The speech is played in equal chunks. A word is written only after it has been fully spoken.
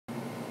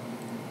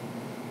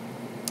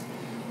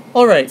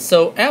Alright,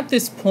 so at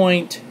this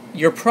point,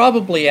 you're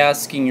probably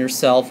asking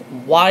yourself,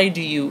 why do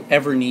you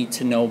ever need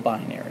to know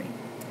binary?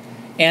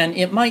 And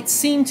it might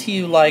seem to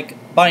you like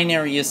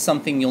binary is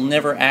something you'll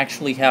never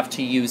actually have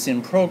to use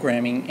in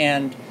programming,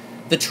 and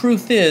the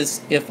truth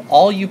is, if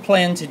all you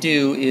plan to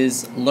do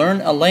is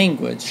learn a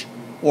language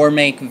or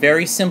make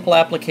very simple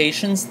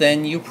applications,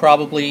 then you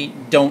probably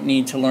don't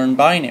need to learn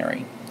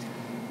binary.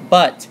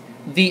 But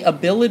the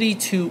ability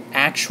to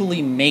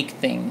actually make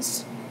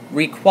things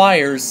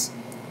requires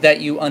that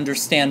you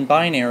understand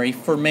binary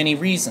for many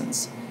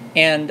reasons,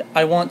 and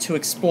I want to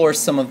explore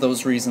some of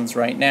those reasons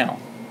right now.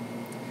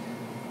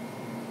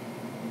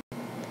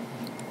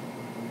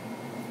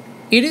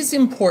 It is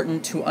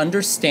important to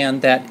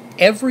understand that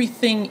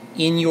everything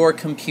in your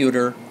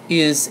computer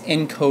is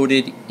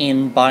encoded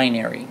in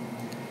binary.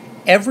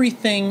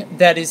 Everything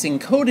that is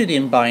encoded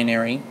in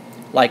binary,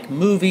 like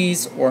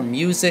movies or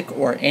music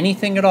or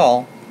anything at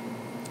all,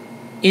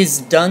 is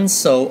done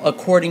so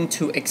according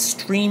to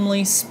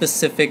extremely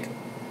specific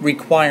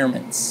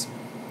requirements.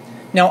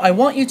 Now, I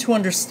want you to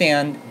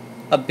understand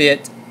a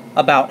bit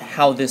about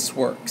how this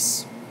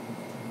works.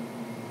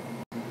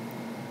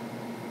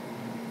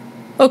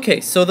 Okay,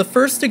 so the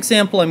first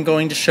example I'm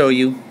going to show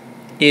you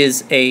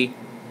is a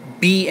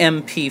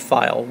BMP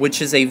file,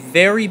 which is a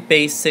very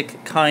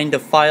basic kind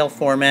of file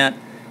format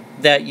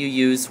that you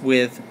use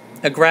with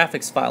a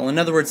graphics file. In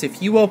other words,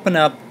 if you open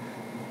up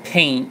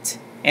Paint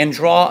and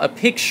draw a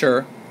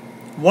picture,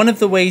 one of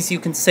the ways you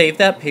can save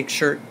that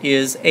picture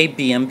is a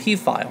BMP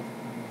file.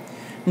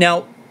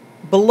 Now,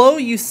 below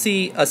you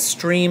see a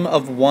stream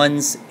of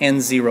ones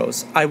and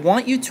zeros. I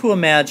want you to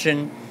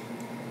imagine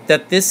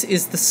that this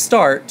is the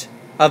start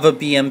of a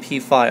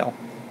BMP file.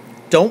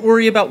 Don't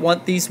worry about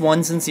what these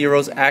ones and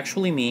zeros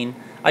actually mean.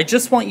 I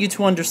just want you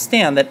to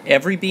understand that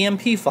every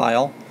BMP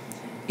file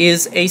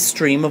is a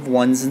stream of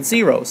ones and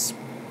zeros.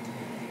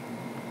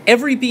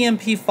 Every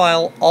BMP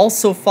file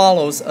also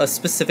follows a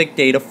specific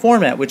data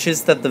format, which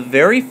is that the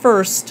very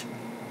first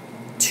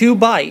 2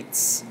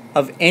 bytes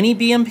of any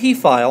BMP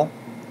file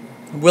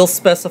will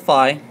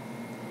specify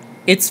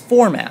its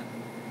format.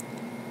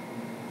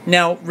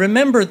 Now,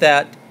 remember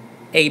that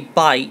a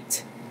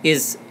byte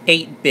is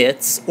 8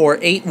 bits, or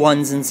 8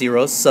 ones and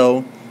zeros,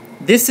 so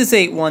this is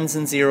 8 ones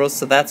and zeros,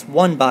 so that's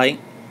 1 byte.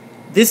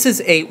 This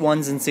is 8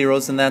 ones and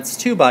zeros, and that's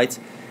 2 bytes.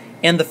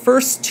 And the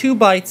first 2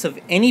 bytes of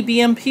any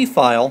BMP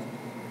file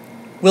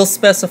will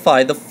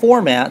specify the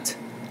format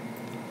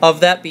of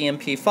that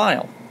BMP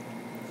file.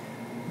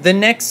 The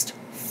next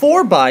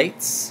 4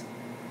 bytes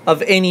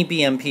of any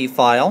BMP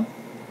file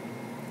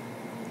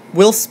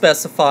will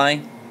specify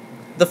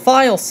the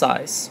file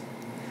size.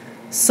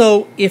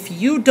 So if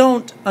you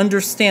don't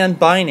understand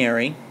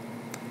binary,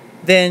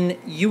 then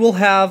you will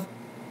have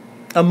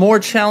a more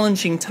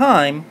challenging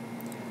time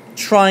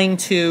trying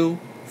to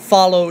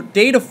follow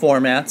data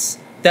formats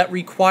that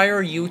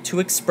require you to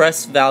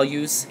express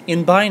values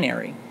in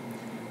binary.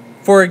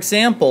 For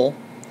example,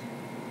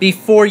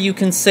 before you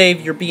can save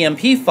your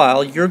BMP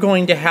file, you're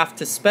going to have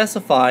to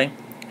specify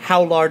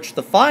how large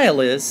the file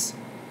is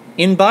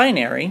in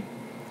binary,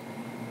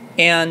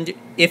 and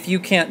if you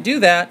can't do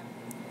that,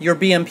 your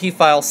BMP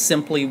file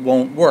simply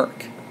won't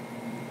work.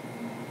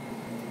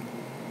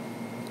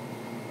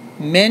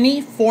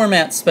 Many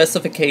format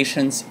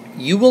specifications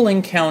you will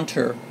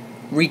encounter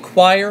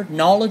require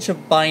knowledge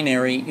of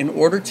binary in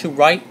order to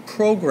write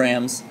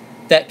programs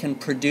that can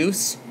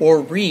produce or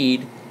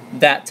read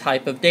that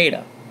type of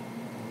data.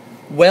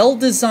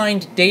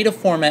 Well-designed data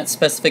format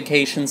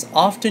specifications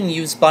often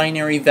use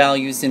binary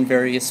values in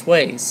various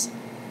ways.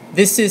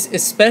 This is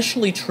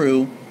especially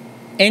true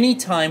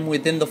anytime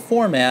within the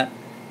format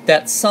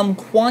that some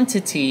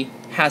quantity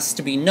has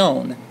to be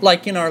known,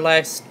 like in our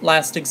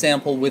last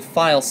example with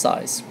file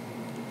size.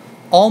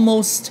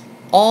 Almost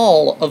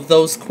all of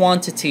those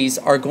quantities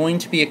are going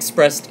to be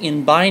expressed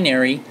in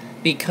binary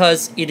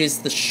because it is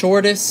the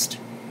shortest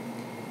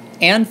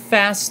and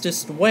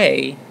fastest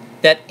way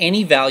that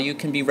any value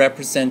can be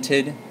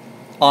represented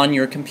on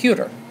your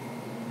computer.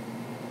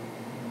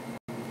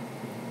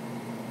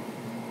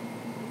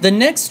 The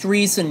next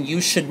reason you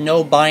should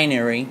know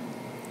binary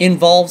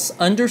involves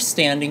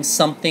understanding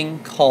something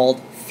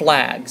called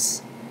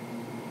flags.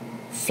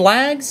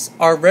 Flags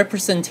are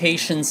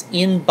representations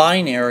in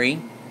binary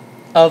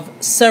of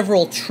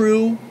several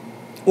true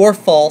or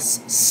false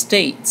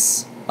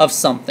states of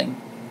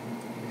something.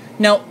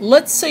 Now,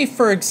 let's say,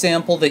 for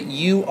example, that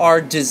you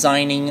are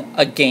designing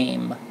a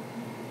game,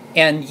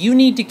 and you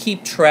need to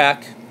keep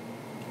track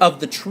of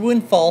the true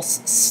and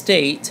false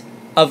state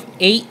of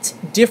 8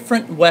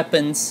 different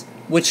weapons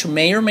which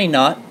may or may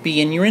not be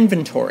in your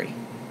inventory.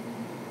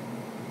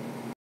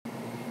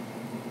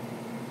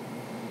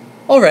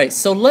 Alright,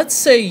 so let's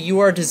say you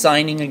are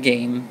designing a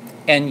game,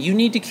 and you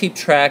need to keep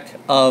track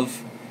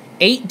of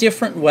 8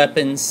 different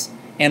weapons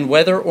and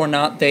whether or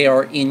not they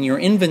are in your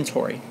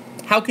inventory.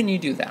 How can you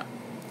do that?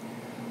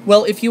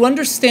 Well, if you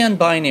understand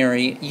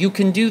binary, you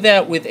can do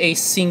that with a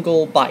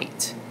single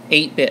byte,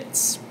 8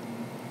 bits.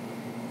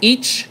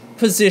 Each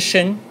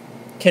position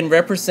can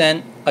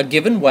represent a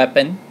given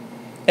weapon,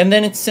 and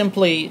then it's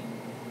simply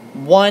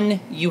 1,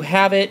 you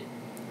have it,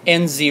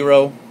 and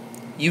 0,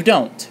 you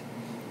don't.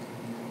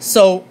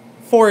 So,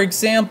 for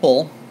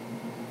example,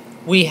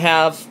 we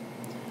have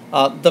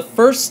the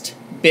first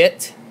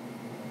bit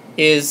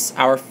is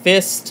our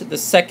fist, the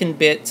second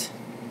bit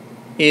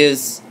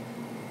is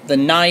the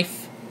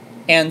knife,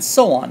 and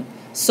so on.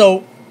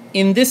 So,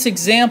 in this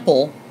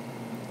example,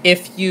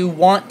 if you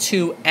want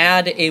to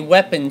add a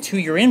weapon to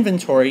your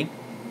inventory,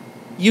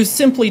 you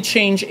simply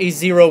change a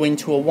 0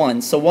 into a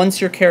 1. So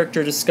once your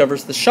character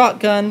discovers the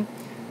shotgun,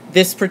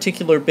 this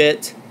particular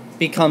bit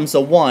becomes a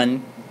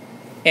 1,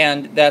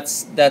 and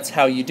that's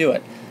how you do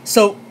it.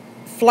 So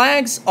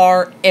flags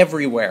are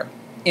everywhere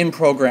in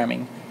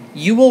programming.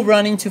 You will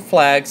run into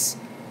flags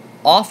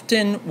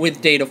often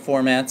with data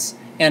formats,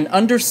 and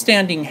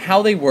understanding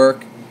how they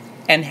work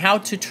and how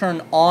to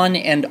turn on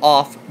and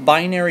off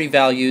binary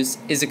values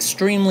is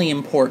extremely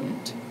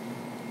important.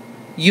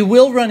 You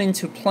will run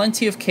into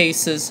plenty of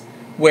cases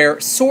where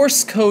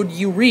source code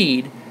you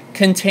read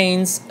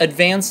contains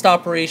advanced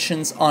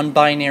operations on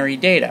binary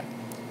data.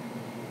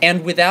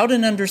 And without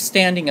an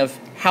understanding of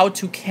how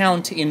to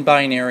count in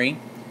binary,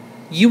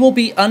 you will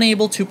be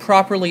unable to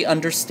properly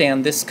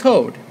understand this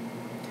code.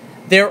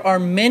 There are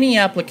many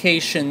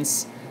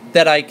applications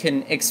that I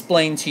can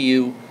explain to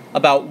you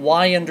about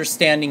why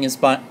understanding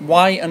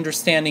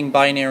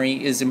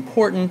binary is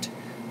important,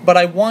 but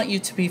I want you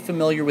to be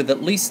familiar with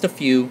at least a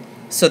few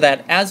so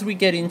that as we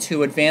get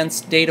into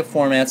advanced data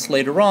formats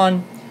later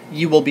on,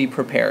 you will be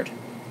prepared.